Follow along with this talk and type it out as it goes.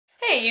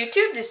Hey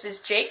YouTube, this is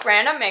Jake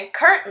Random, and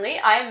currently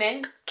I am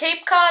in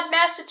Cape Cod,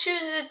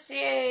 Massachusetts.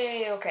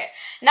 Yay! Okay,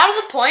 now to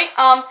the point.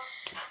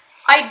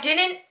 I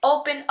didn't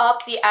open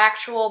up the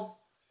actual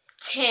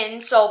tin,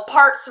 so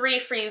part 3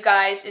 for you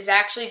guys is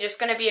actually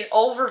just going to be an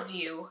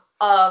overview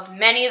of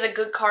many of the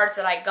good cards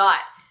that I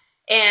got,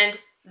 and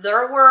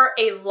there were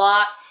a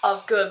lot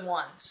of good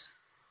ones.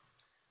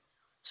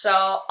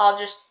 So I'll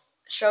just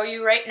show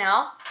you right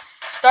now.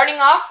 Starting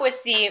off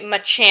with the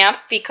Machamp,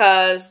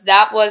 because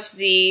that was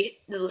the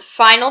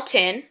final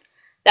tin.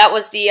 That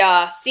was the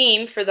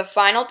theme for the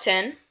final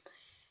tin.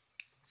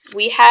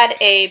 We had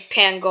a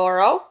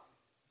Pangoro,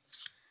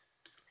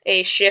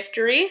 a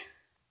Shiftry,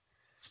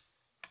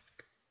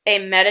 a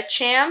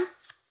Metacham,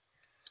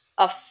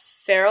 a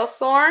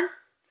Ferrothorn,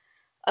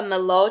 a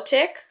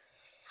Milotic,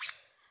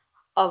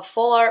 a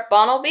Full Art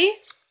Bunnelby,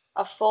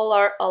 a Full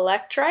Art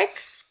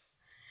Electrike.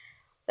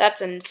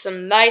 That's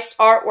some nice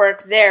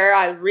artwork there.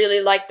 I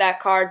really like that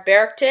card,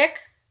 Beartic.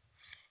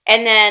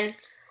 And then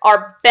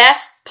our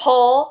best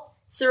pull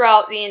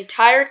throughout the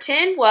entire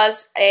tin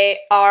was a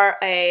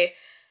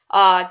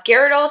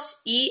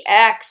Gyarados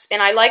EX.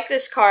 And I like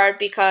this card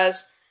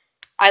because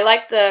I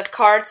like the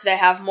cards that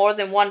have more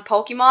than one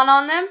Pokemon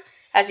on them.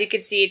 As you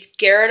can see, it's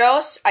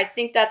Gyarados. I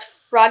think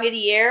that's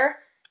Frogadier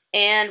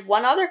and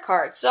one other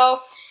card.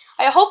 So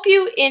I hope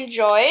you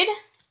enjoyed,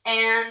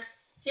 and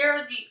here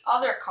are the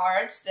other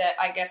cards that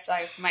I guess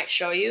I might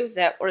show you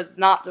that were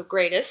not the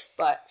greatest,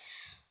 but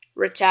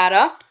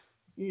Rattata,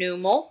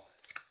 Numel,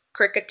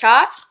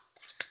 Kricketot,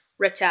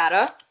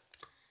 Rattata,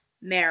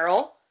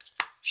 Marill,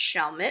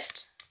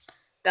 Shelmet,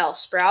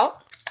 Bellsprout,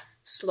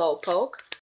 Slowpoke,